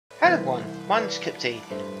Hello everyone, my name's Kipty,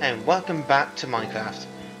 and welcome back to Minecraft.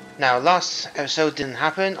 Now, last episode didn't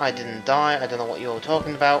happen, I didn't die, I don't know what you're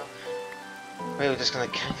talking about. We're just gonna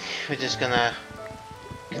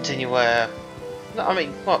continue where... No, I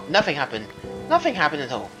mean, what? Nothing happened. Nothing happened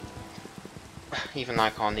at all. Even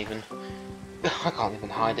I can't even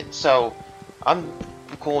hide it. So, I'm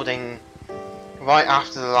recording right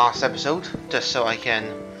after the last episode, just so I can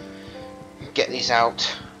get these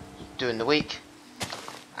out during the week.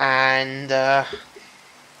 And,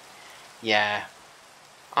 yeah,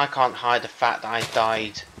 I can't hide the fact that I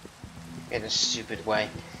died in a stupid way.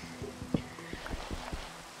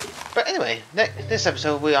 But anyway, this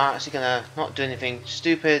episode we are actually gonna not do anything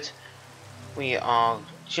stupid. We are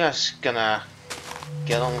just gonna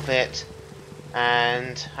get on with it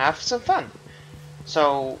and have some fun.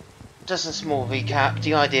 So, just a small recap.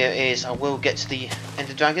 The idea is I will get to the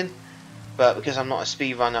Ender Dragon, but because I'm not a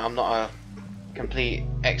speedrunner, I'm not a complete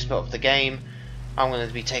expert of the game, I'm going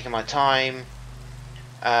to be taking my time,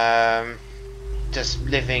 just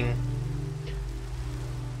living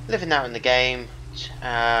out in the game,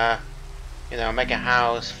 you know, make a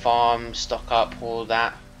house, farm, stock up, all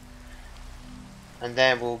that, and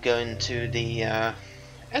then we'll go into the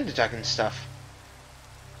Ender Dragon stuff.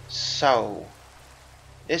 So,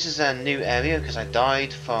 this is a new area because I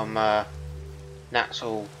died from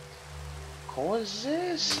natural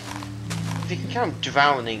causes. If you can count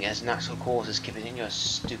drowning as natural causes, Kipty, you're a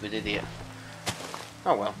stupid idiot.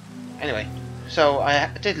 Oh well. Anyway, so I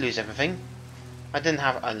did lose everything. I didn't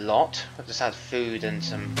have a lot. I just had food and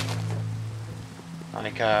some,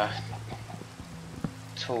 like,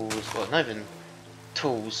 tools. Well, not even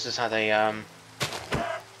tools. Just had a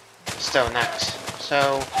stone axe.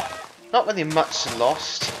 So, not really much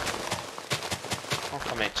lost. Oh,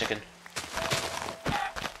 come here, chicken.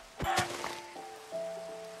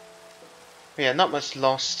 But yeah, not much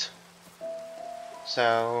lost.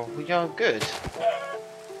 So we are good.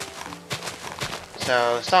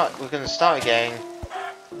 So we're gonna start again.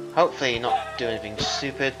 Hopefully not do anything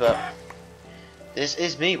stupid, but this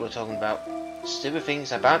is me we're talking about. Stupid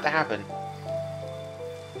things about to happen.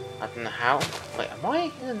 I don't know how. Wait, am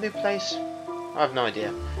I in a new place? I have no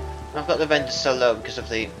idea. I've got the render so low because of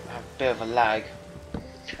the bit of a lag.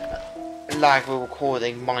 Lag while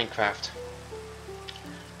recording Minecraft.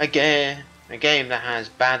 Again. A game that has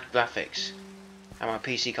bad graphics, and my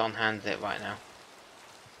PC can't handle it right now.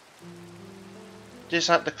 Just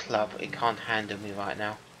like the club, it can't handle me right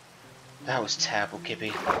now. That was terrible,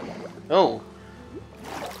 Kippy. Oh!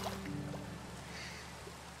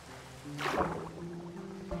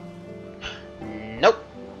 Nope!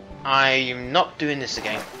 I'm not doing this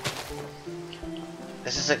again.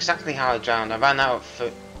 This is exactly how I drowned. I ran out of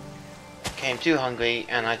food, became too hungry,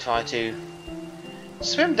 and I tried to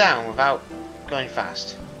swim down without going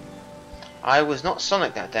fast. I was not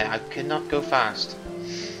Sonic that day. I could not go fast.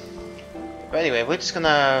 But anyway, we're just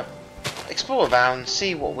gonna explore around,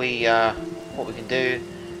 see what we can do.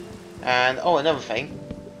 And oh, another thing,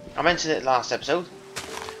 I mentioned it last episode,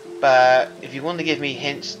 but if you want to give me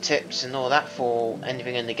hints, tips, and all that for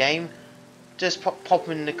anything in the game, just pop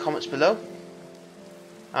them in the comments below.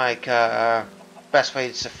 Like best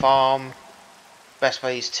ways to farm, best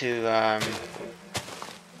ways to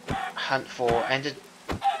hunt for Ender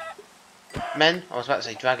Men. I was about to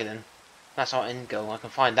say dragon. That's our end goal. I can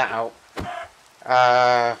find that out.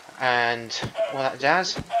 And all that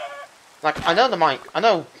jazz. Like I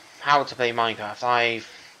know how to play Minecraft. I've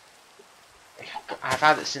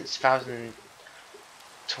had it since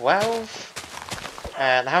 2012,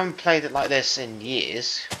 and I haven't played it like this in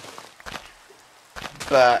years.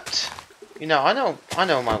 But you know, I know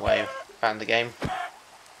my way around the game.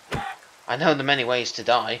 I know the many ways to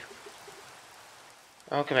die.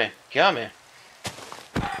 Oh, come here. Come here.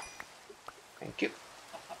 Thank you.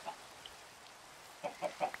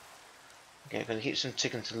 Okay, I'm going to keep some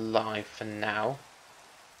chickens alive for now.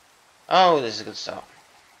 Oh, this is a good start.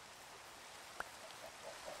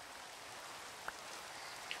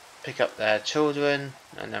 Pick up their children,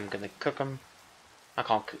 and I'm going to cook them. I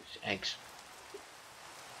can't cook eggs.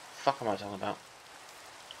 Fuck am I talking about?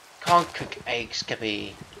 Can't cook eggs,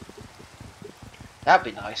 Kippy. That'd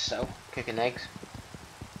be nice, though. Cooking eggs.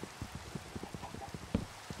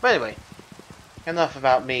 But anyway, enough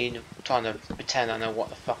about me trying to pretend I know what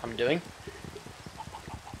the fuck I'm doing.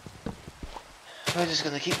 We're just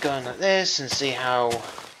going to keep going like this and see how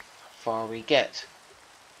far we get.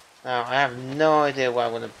 Now, I have no idea where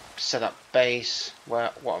I'm going to set up base,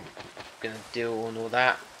 what I'm going to do and all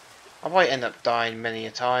that. I might end up dying many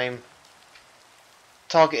a time.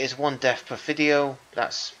 Target is 1 death per video. I'm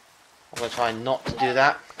going to try not to do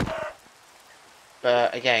that.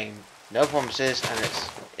 But again, no promises, and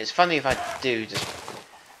it's funny if I do just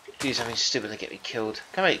do something stupid to get me killed.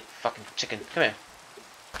 Come here, you fucking chicken. Come here.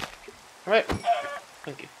 Come here.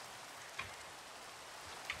 Thank you.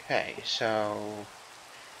 Okay, so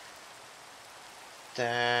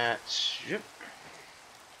that's yep.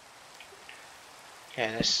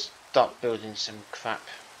 Okay, let's start building some crap.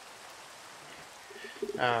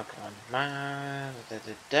 Oh come on, man.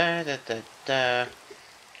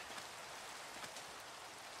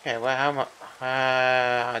 Okay, well, how much?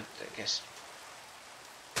 I guess.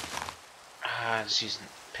 Just using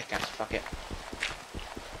pickaxe. Fuck it.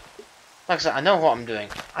 Like I said, I know what I'm doing.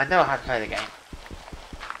 I know how to play the game.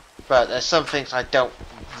 But there's some things I don't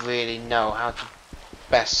really know how to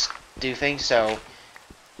best do things. So,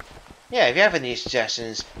 yeah, if you have any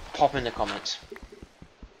suggestions, pop in the comments.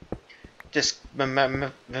 Just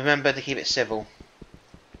remember to keep it civil.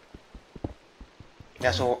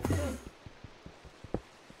 That's all.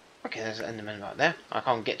 Okay, there's an Enderman right there. I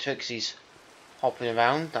can't get to it because he's hopping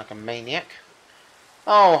around like a maniac.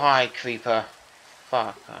 Oh, hi, creeper.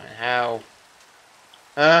 Fucking hell.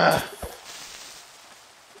 Ugh.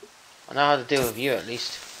 I know how to deal with you at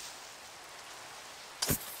least.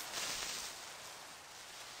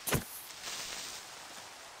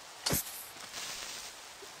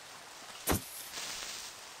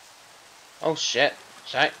 Oh shit.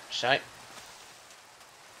 Shite.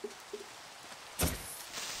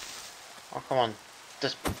 Oh, come on.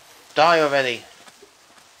 Just die already.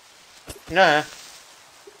 No.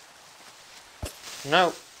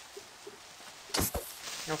 No.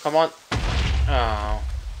 Oh, come on. Oh.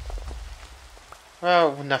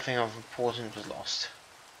 Well, nothing of importance was lost.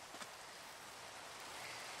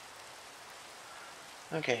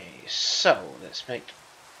 Okay, so let's make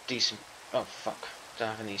decent. Oh fuck! Don't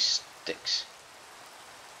have any sticks.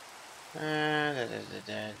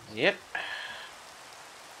 Yep.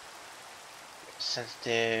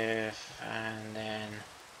 Sensitive, and then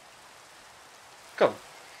go.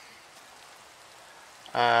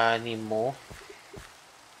 I need more.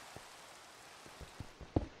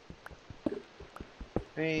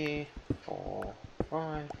 3, 4,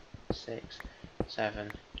 5, 6,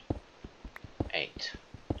 7, 8.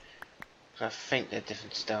 I think they're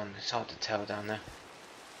different stone. It's hard to tell down there.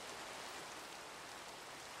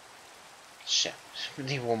 Shit. We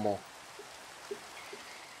need one more.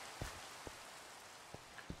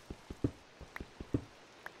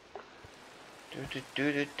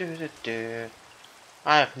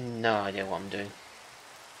 I have no idea what I'm doing.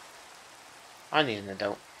 I need an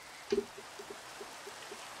adult.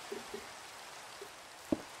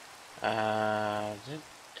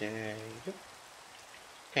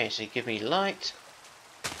 Okay, so give me light.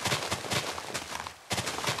 I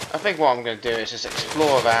think what I'm going to do is just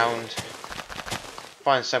explore around,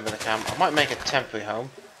 find some of the camp. I might make a temporary home.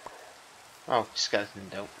 Oh, skeleton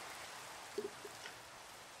dope.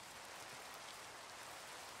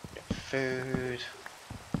 Get food.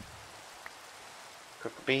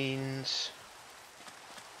 Cook beans.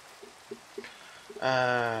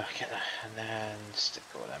 Get that, and then stick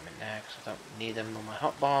all them in there because I don't need them on my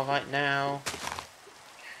hotbar right now.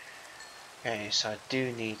 Okay, so I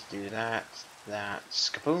do need to do that. That's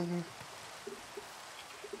kaboom.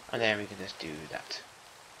 And then we can just do that.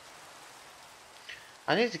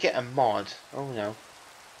 I need to get a mod. Oh no.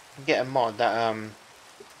 Get a mod that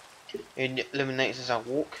illuminates as I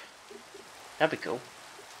walk. That'd be cool.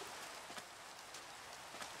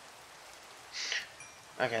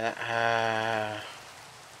 Okay, that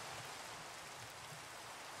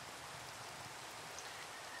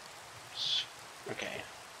okay.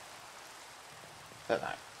 Let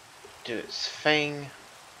that do its thing.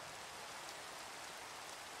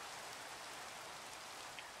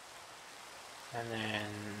 And then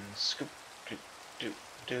scoop, doop, doop,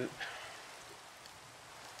 doop.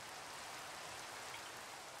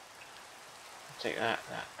 Take that.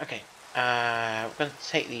 Okay. We're going to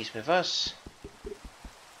take these with us.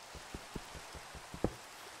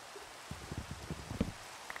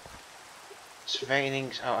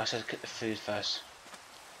 Surveying. Oh, I said cook the food first.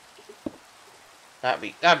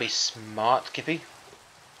 That'd be smart, Kippy.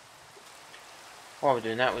 While we're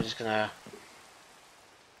doing that, we're just gonna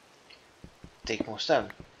dig more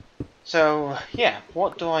stone. So yeah,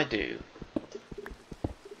 what do? I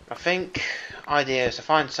think idea is to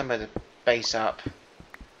find somewhere to base up,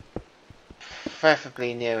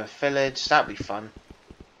 preferably near a village. That'd be fun.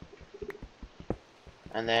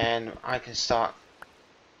 And then I can start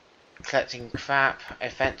collecting crap,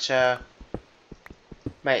 adventure.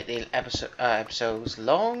 Make the episodes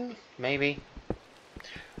long, maybe,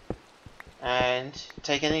 and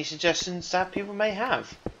take any suggestions that people may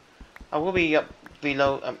have. I will be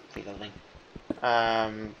reloading,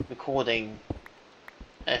 recording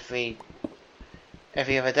every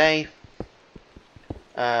other day.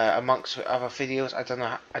 Amongst other videos, I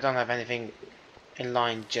don't have anything in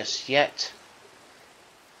line just yet.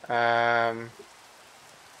 But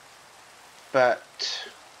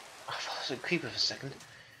I thought it was a creeper for a second.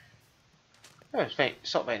 Oh, it's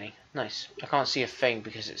stop raining. Nice. I can't see a thing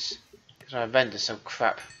because my render's so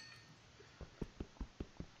crap.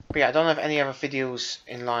 But yeah, I don't have any other videos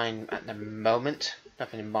in line at the moment.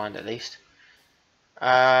 Nothing in mind, at least.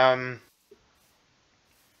 But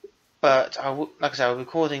like I said, I'm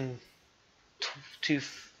recording two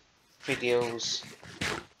videos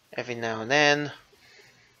every now and then.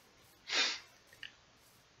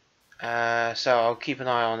 So I'll keep an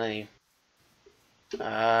eye on any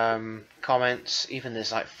comments, even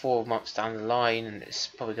there's like 4 months down the line and it's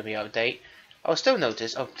probably going to be out of date. I'll still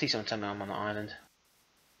notice. Oh, please don't tell me I'm on an island.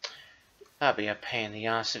 That'd be a pain in the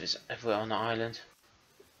ass if we're on an island.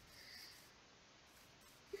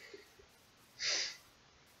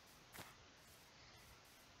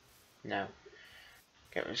 No.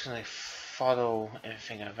 Okay, we're just going to follow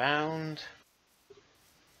everything around.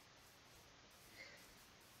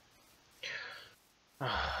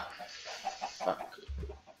 Oh, fuck.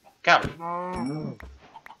 Go!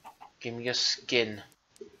 Give me your skin.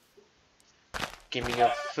 Give me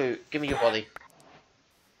your food. Give me your body.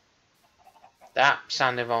 That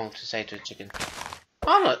sounded wrong to say to a chicken.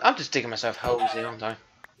 I'm just digging myself holes here, aren't I?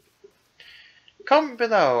 Comment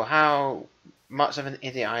below how much of an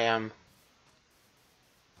idiot I am.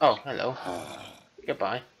 Oh, hello.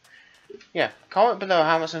 Goodbye. Yeah, comment below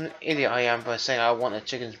how much of an idiot I am by saying I want a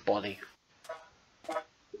chicken's body.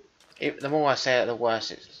 The more I say it, the worse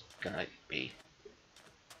it's gonna be.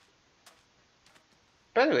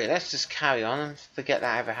 But anyway, let's just carry on and forget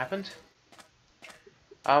that ever happened.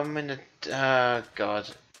 I'm in the God.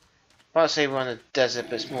 I'd say we're on a desert,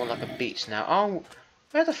 but it's more like a beach now. Oh,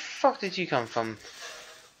 where the fuck did you come from?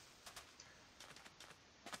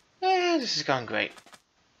 Yeah, this is going great.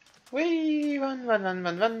 We run, run, run,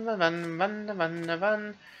 run, run, run, run, run, run,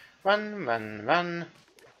 run, run, run, run.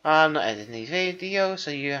 I'm not editing these videos, so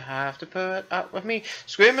you have to put up with me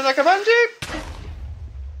screaming like a banshee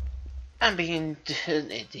and being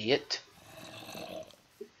an idiot.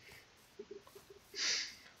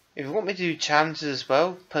 If you want me to do challenges as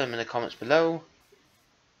well, put them in the comments below.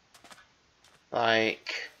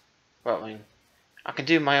 Like, well, I can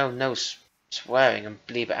do my own no swearing and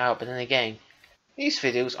bleep it out, but then again, these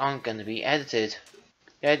videos aren't going to be edited.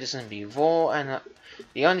 They're just going to be raw, and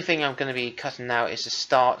the only thing I'm going to be cutting out is the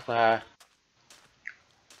start where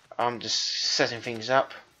I'm just setting things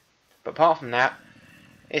up. But apart from that,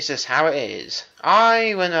 it's just how it is.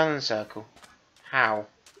 I went around in a circle. How?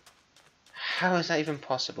 How is that even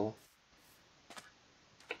possible?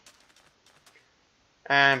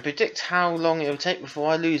 And predict how long it will take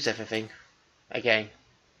before I lose everything. Again.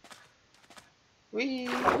 Whee!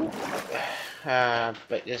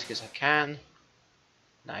 Break this because I can.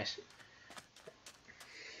 Nice.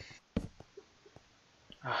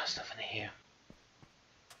 Oh, there's nothing here.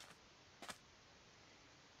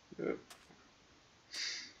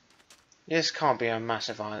 This can't be a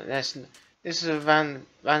massive island. This is a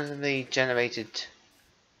randomly generated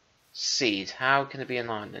seed. How can it be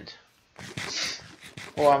an island?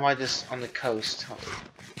 Or am I just on the coast? Oh.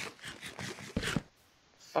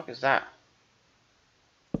 Fuck is that?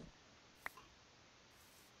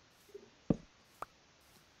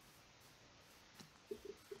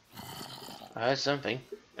 I heard something.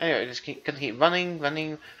 Anyway, just gonna keep running,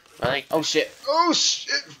 running, running. Oh shit! Oh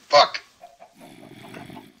shit! Fuck!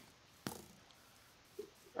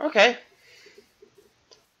 Okay.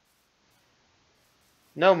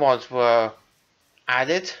 No mods were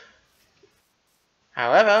added.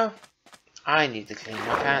 However, I need to clean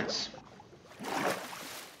my pants.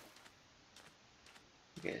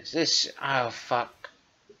 Is this? Oh fuck!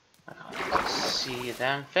 I can't see a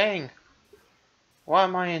damn thing. Why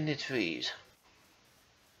am I in the trees?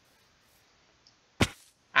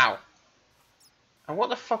 Ow! And what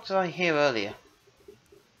the fuck did I hear earlier?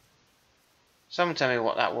 Someone tell me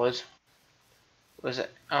what that was. Was it?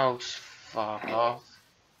 Oh, fuck off.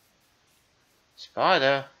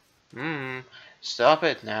 Spider. Stop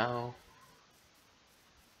it now.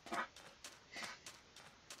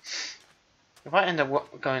 If I end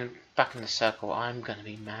up going back in the circle, I'm gonna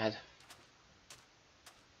be mad.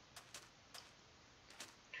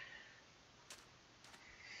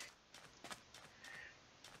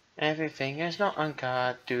 Everything is not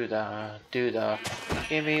uncut. Do-da, do-da.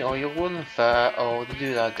 Give me all your woolen fur all the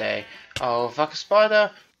do-da day. Oh, fuck a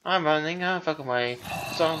spider. I'm running a fucking way.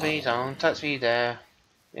 Zombie, don't touch me there.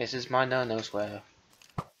 This is my no square.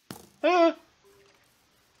 Ah.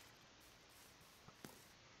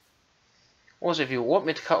 Also, if you want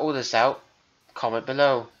me to cut all this out, comment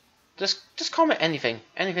below. Just comment anything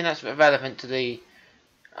that's relevant to the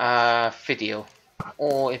video,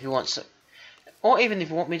 or if you want, or even if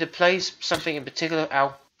you want me to play something in particular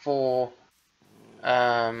out for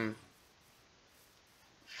the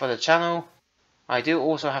channel. I do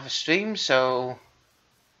also have a stream, so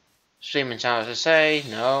streaming channel to say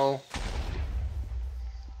no.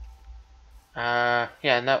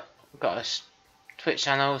 Yeah, no, I've got a Twitch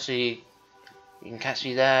channel, so you can catch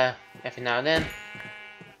me there every now and then.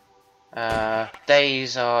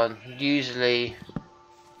 Days are usually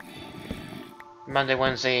Monday,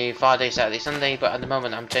 Wednesday, Friday, Saturday, Sunday, but at the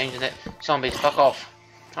moment I'm changing it. Zombies, fuck off.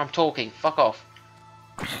 I'm talking, fuck off.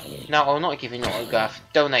 No, I'm not giving you an autograph.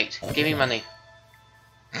 Donate, give me money.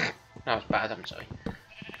 That was bad, I'm sorry.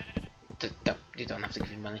 You don't have to give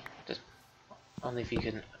me money. Just only if you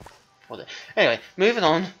can afford it. Anyway, moving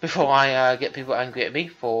on before I get people angry at me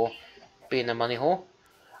for being a money whore.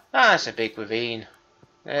 That's a big ravine.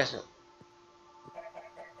 There's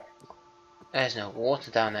no water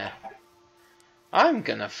down there. I'm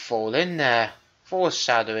gonna fall in there,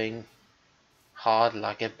 foreshadowing hard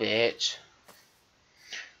like a bitch.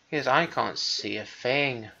 Because I can't see a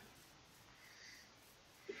thing.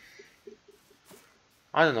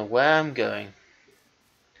 I don't know where I'm going.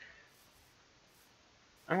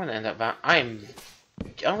 I'm gonna end up back. I'm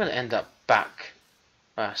gonna end up back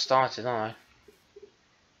where I started, aren't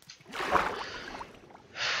I?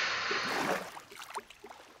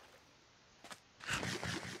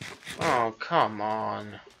 Oh, come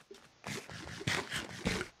on.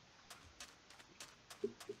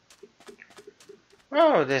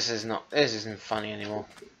 Oh, this isn't funny anymore.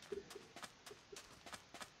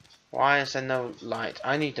 Why is there no light?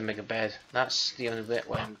 I need to make a bed. That's the only bit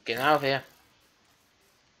where I'm getting out of here.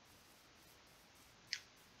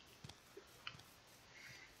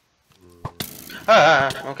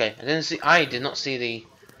 Okay. I did not see the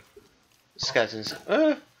skeletons.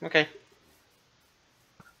 Okay.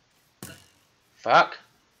 Fuck.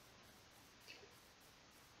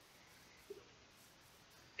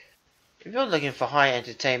 If you're looking for high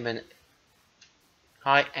entertainment,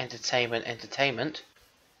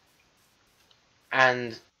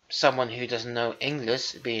 and someone who doesn't know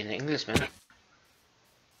English, being an Englishman,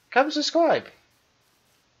 come subscribe.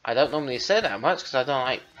 I don't normally say that much because I don't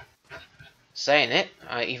like saying it,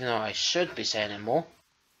 even though I should be saying it more.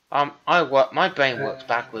 My brain works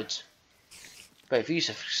backwards. But if you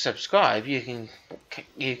subscribe, you can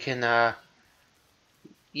keep an eye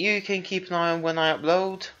on when I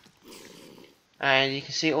upload, and you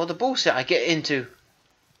can see all the bullshit I get into.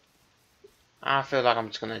 I feel like I'm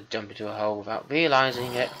just gonna jump into a hole without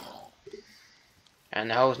realizing it, and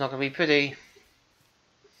the hole's not gonna be pretty.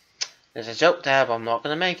 There's a joke there, but I'm not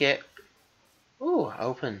gonna make it. Ooh,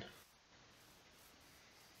 open.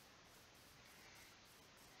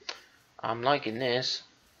 I'm liking this.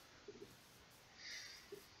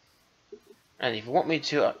 And if you want me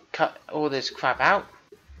to cut all this crap out,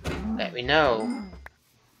 let me know.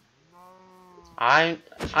 I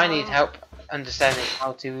need help understanding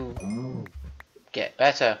how to get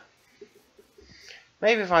better.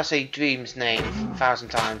 Maybe if I say Dream's name 1,000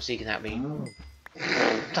 times, he can help me.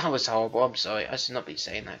 That was horrible. I'm sorry. I should not be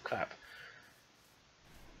saying that crap.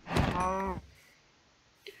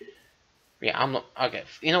 Yeah, I'm not. Okay,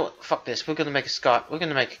 you know what? Fuck this. We're gonna make a sky. We're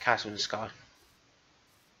gonna make a castle in the sky.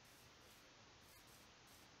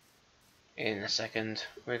 In a second,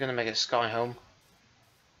 we're gonna make a sky home.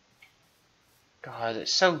 God,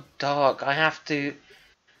 it's so dark. I have to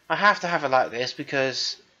have it like this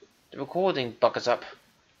because the recording buggers up.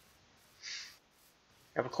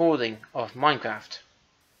 A recording of Minecraft,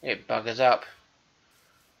 it buggers up.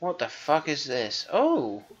 What the fuck is this?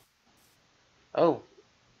 Oh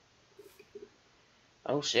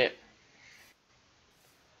shit.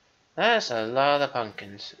 That's a lot of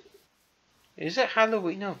pumpkins. Is it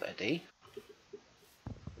Halloween already?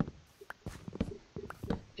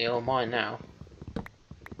 They're all mine now.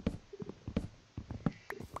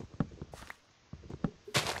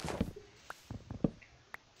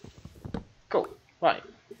 Cool. Right.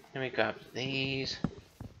 Let me grab these.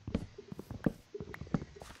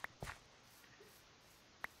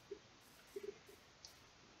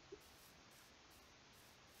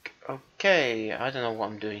 Okay, I don't know what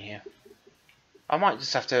I'm doing here. I might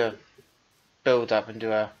just have to build up and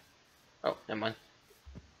do a... Oh, never mind.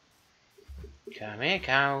 Come here,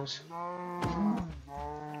 cows.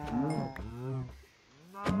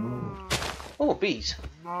 Oh, bees.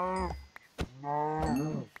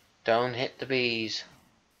 Don't hit the bees.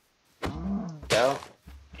 Don't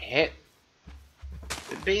hit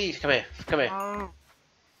the bees. Come here. Come here.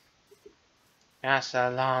 That's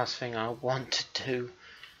the last thing I want to do.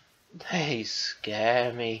 They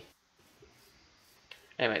scare me.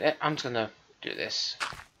 Anyway, I'm just gonna do this.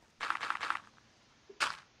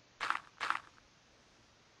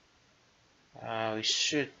 We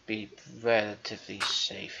should be relatively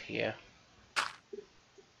safe here.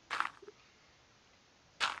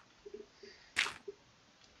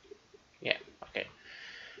 Yeah, okay.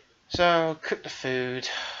 So, cook the food.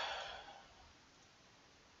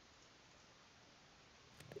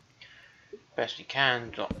 Best we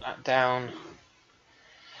can, drop that down.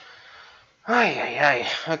 Ay.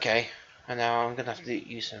 Okay. And now I'm gonna have to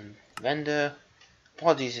use some render.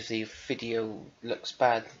 Apologies if the video looks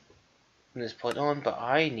bad from this point on, but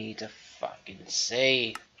I need to fucking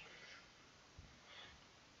save.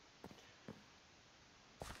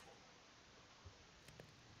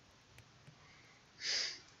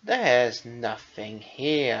 There's nothing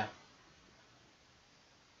here.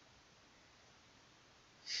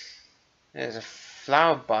 There's a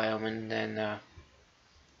flower biome and then I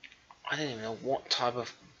don't even know what type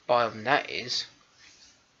of biome that is.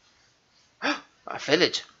 A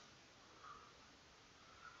village.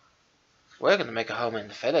 We're gonna make a home in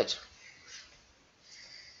the village.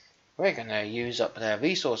 We're gonna use up their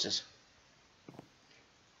resources.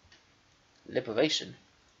 Liberation.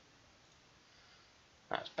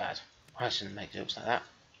 That's bad. I shouldn't make jokes like that.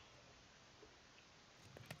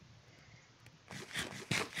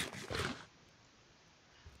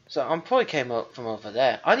 So I probably came up from over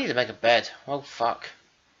there. I need to make a bed. Oh fuck.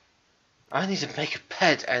 I need to make a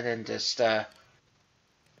bed and then just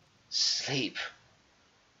sleep.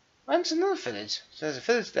 And there's another village. So there's a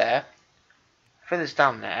village there. A village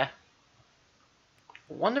down there.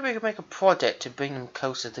 I wonder if we could make a project to bring them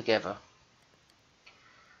closer together.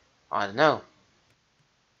 I don't know.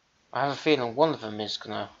 I have a feeling one of them is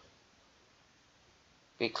gonna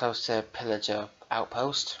be close to Pillager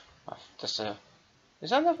Outpost. Just is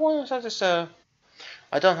that another one or is that just I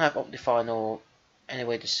don't have Optifine or any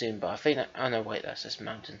way to zoom, but I think oh no wait, that's this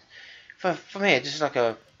mountain. From here, just like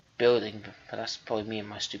a building, but that's probably me and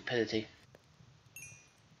my stupidity.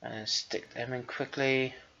 And stick them in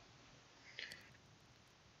quickly.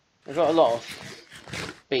 We've got a lot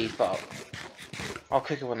of beef, but I'll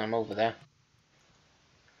cook it when I'm over there.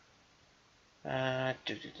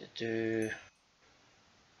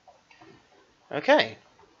 Okay.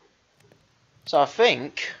 So I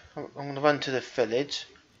think I'm going to run to the village,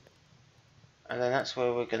 and then that's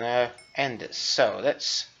where we're going to end it. So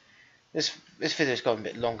let's. This video's gone a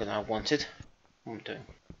bit longer than I wanted. What am I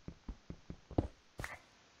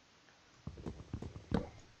doing?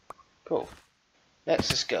 Cool. Let's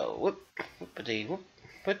just go. Whoop, whoopity, whoop,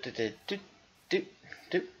 do.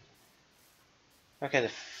 Okay,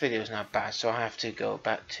 the video's now bad, so I have to go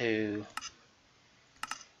back to.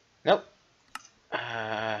 Nope.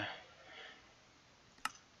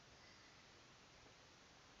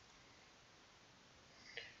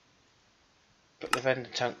 Put the render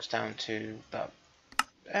chunks down to about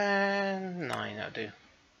 9. That'll do.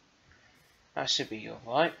 That should be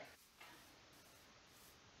alright.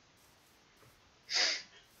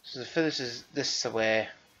 So for this is where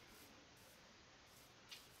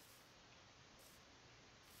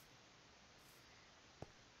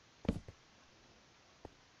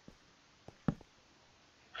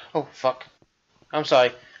oh fuck. I'm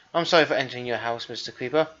sorry. I'm sorry for entering your house, Mr.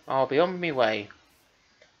 Creeper. I'll be on my way.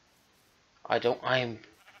 I'm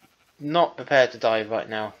not prepared to die right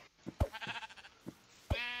now.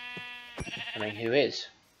 I mean, who is?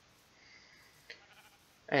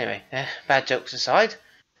 Anyway, bad jokes aside,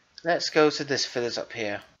 let's go to this village up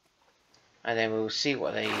here, and then we'll see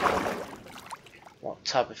what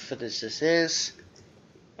type of village this is,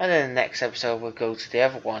 and then the next episode we'll go to the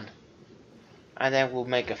other one, and then we'll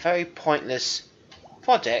make a very pointless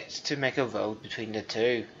project to make a road between the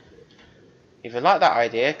two. If you like that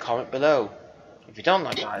idea, comment below. If you don't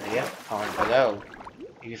like the idea, comment below.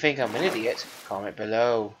 If you think I'm an idiot, comment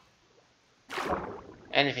below.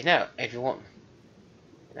 And if you want,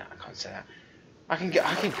 no, I can't say that. I can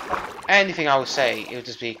anything I will say, it'll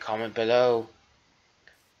just be comment below.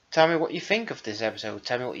 Tell me what you think of this episode.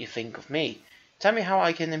 Tell me what you think of me. Tell me how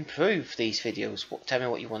I can improve these videos. Tell me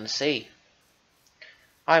what you want to see.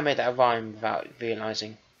 I made that rhyme without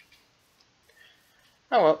realising.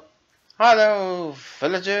 Oh well. Hello,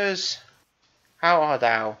 villagers. How art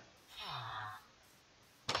thou?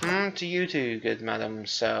 To you too, good madam,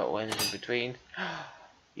 sir, or anything in between.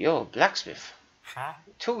 You're a blacksmith.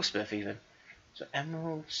 Toolsmith, even. So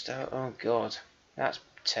emerald stone. Oh god, that's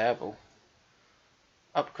terrible.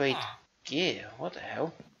 Upgrade gear. What the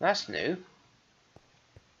hell? That's new.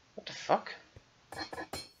 What the fuck?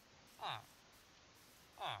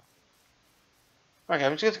 Okay,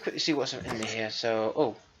 I'm just going to quickly see what's in here. So,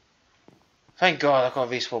 oh, thank God I got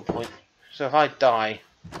a respawn point. So if I die,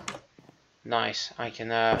 nice, I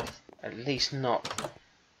can at least not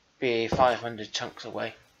be 500 chunks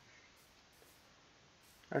away.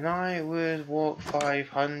 And I would walk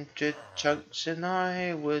 500 chunks, and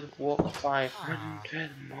I would walk 500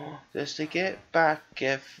 more, just to get back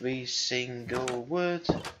every single word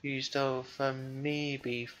you stole from me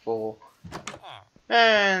before.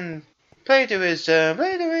 And plagiarism,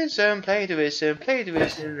 plagiarism, plagiarism,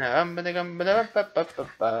 plagiarism,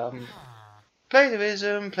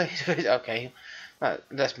 plagiarism, plagiarism. Okay,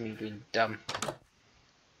 that's me being dumb.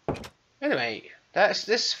 Anyway, that's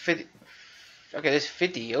this video. Okay, this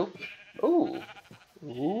video. Ooh,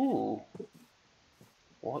 ooh,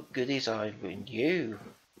 what goodies I've been you.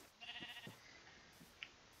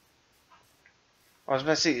 I was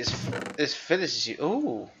about to see this finishes you.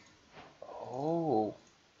 Ooh, oh,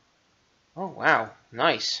 oh wow,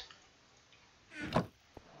 nice.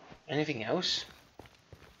 Anything else?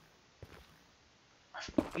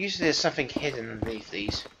 Usually there's something hidden underneath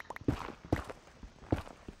these.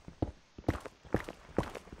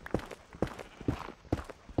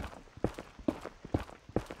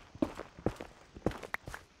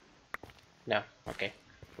 No, okay.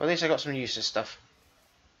 Well, at least I got some useless stuff.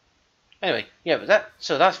 Anyway, yeah, but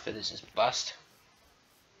that's for this is bust.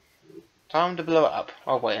 Time to blow it up.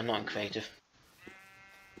 Oh wait, I'm not in creative.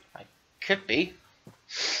 I could be.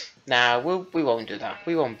 Nah, we won't do that.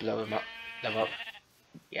 We won't blow them up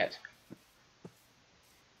yet.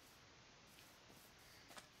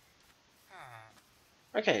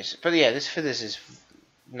 Okay, so, but yeah, this is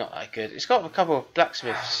not that good. It's got a couple of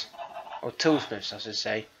blacksmiths or toolsmiths, I should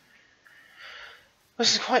say.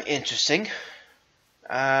 This is quite interesting. Did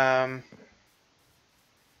I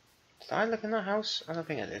look in that house? I don't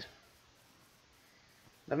think I did.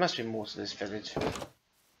 There must be more to this village.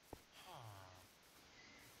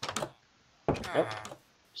 Nope.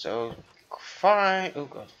 So, oh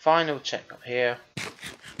god, final check up here.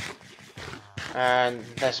 And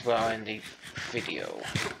that's where I'll end the video.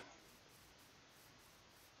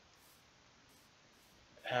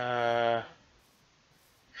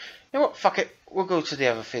 You know what, fuck it. We'll go to the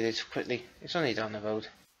other village quickly. It's only down the road.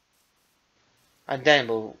 And then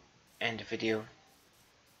we'll end the video.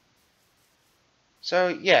 So,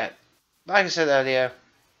 yeah. Like I said earlier,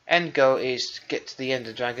 end goal is to get to the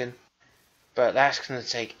Ender Dragon. But that's going to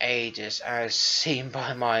take ages, as seen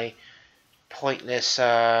by my pointless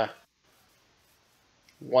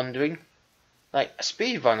wandering. Like, a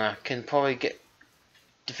speedrunner can probably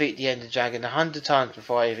defeat the Ender Dragon 100 times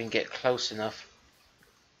before I even get close enough.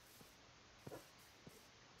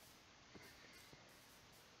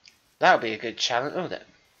 That would be a good challenge. Oh, that.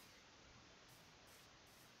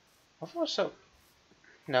 I thought so.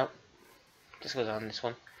 No. Let's go down this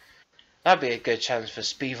one. That'd be a good challenge for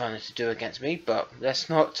speedrunner to do against me, but let's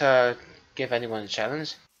not give anyone a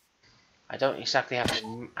challenge. I don't exactly have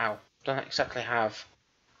to. Ow! Don't exactly have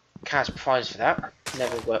cash prize for that.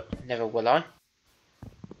 Never will I.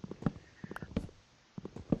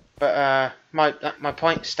 But my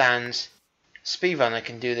point stands. Speedrunner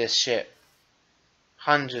can do this shit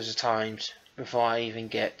hundreds of times before I even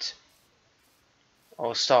get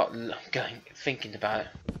or start thinking about it.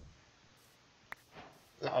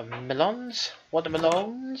 A lot of melons?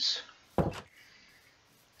 Watermelons?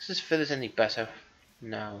 Does this village any better?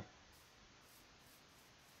 No.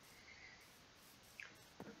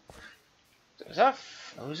 Is that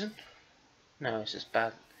frozen? No, it's just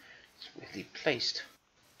bad. It's weirdly placed.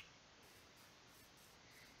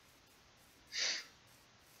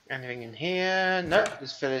 Anything in here? No,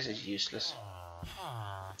 this village is useless.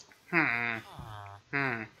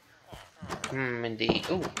 Indeed.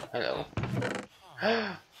 Oh, hello.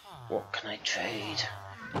 What can I trade?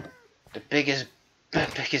 The biggest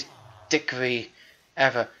dickery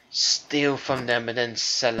ever. Steal from them and then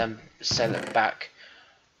sell it back.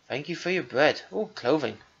 Thank you for your bread. Oh,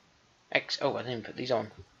 clothing. Oh, I didn't put these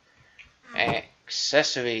on.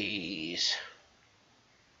 Accessories.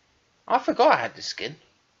 I forgot I had this skin.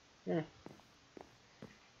 I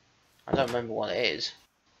don't remember what it is.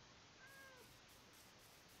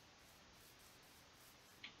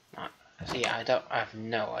 So yeah, I have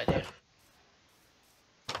no idea.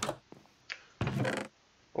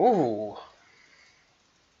 Ooh.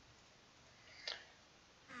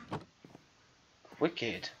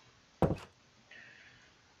 Wicked.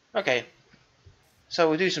 Okay. So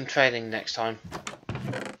we'll do some trading next time.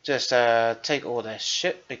 Just take all their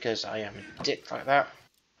shit because I am a dick like that.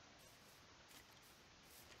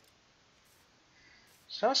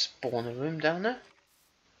 Is that a spawner room down there?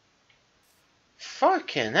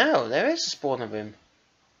 Fucking hell, there is a spawner room.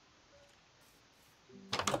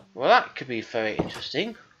 Well, that could be very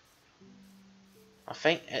interesting. I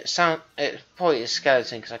think it probably is a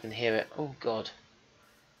skeleton because I can hear it. Oh god.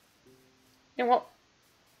 You know what?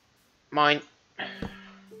 Mine.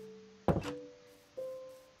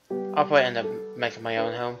 I'll probably end up making my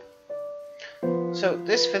own home. So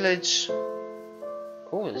this village.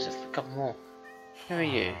 Oh, there's a couple more. Who are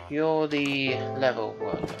you? You're the level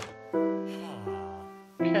worker.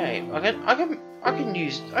 Okay, I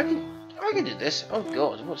can do this. Oh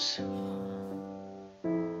god, what's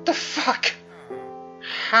the fuck?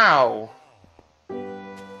 How?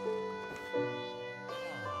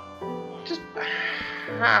 Just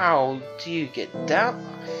how do you get down?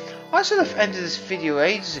 I should have ended this video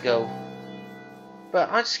ages ago, but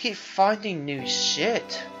I just keep finding new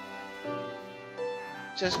shit.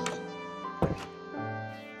 Just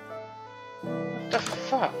what the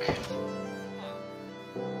fuck?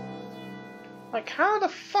 Like, how the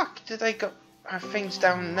fuck did they have things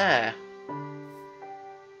down there?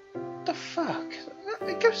 What the fuck?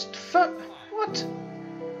 It goes to fuck. What?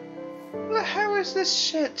 What the hell is this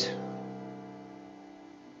shit?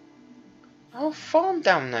 A whole farm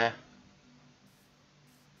down there.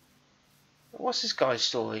 What's this guy's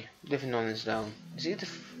story? Living on his own. Is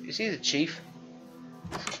he the chief?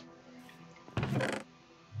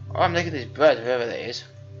 Oh, I'm making this bread, whoever that is.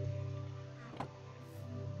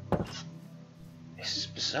 This is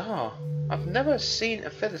bizarre. I've never seen a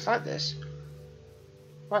village like this.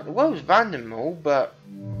 Like, the world's random and all, but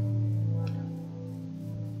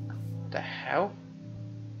what the hell?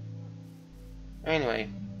 Anyway,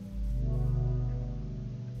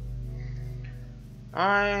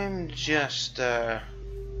 I'm just gonna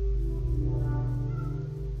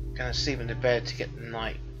sleep in the bed to get the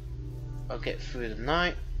night. I'll get through the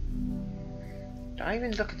night. Did I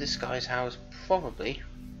even look at this guy's house? Probably.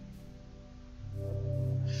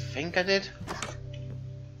 I think I did.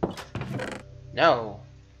 No,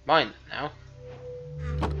 mine now.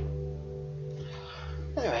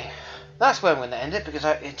 Anyway, that's where I'm going to end it because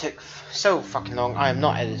it took so fucking long. I am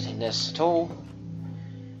not editing this at all.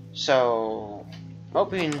 So,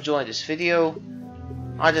 hope you enjoyed this video.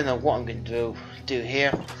 I don't know what I'm going to do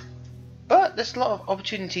here, but there's a lot of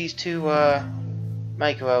opportunities to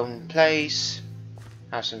make your own place,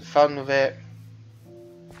 have some fun with it.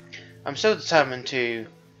 I'm so determined to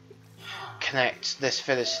connect this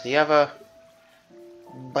village to the other,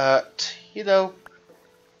 but you know,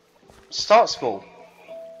 start small,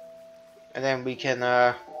 and then we can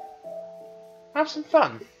have some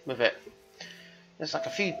fun with it. There's like a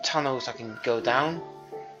few tunnels I can go down.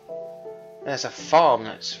 There's a farm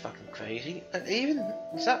that's fucking crazy. Even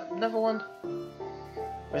is that another one?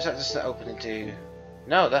 Or is that just the opening to?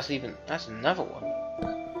 No, that's another one.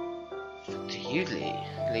 Fuck do you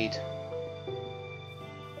lead?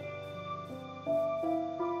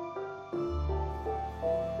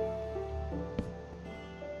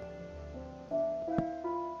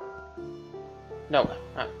 No,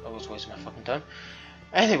 I was wasting my fucking time.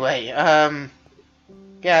 Anyway,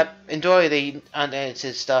 yeah, enjoy the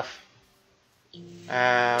unedited stuff.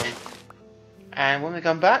 And when we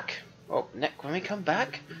come back, when we come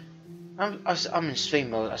back, I'm in stream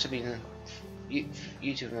mode. I should be in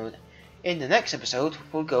YouTube mode. In the next episode,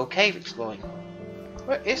 we'll go cave exploring.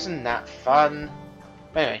 Well, isn't that fun?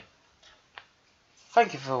 Anyway,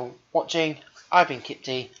 thank you for watching. I've been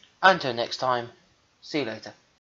Kipty. Until next time, see you later.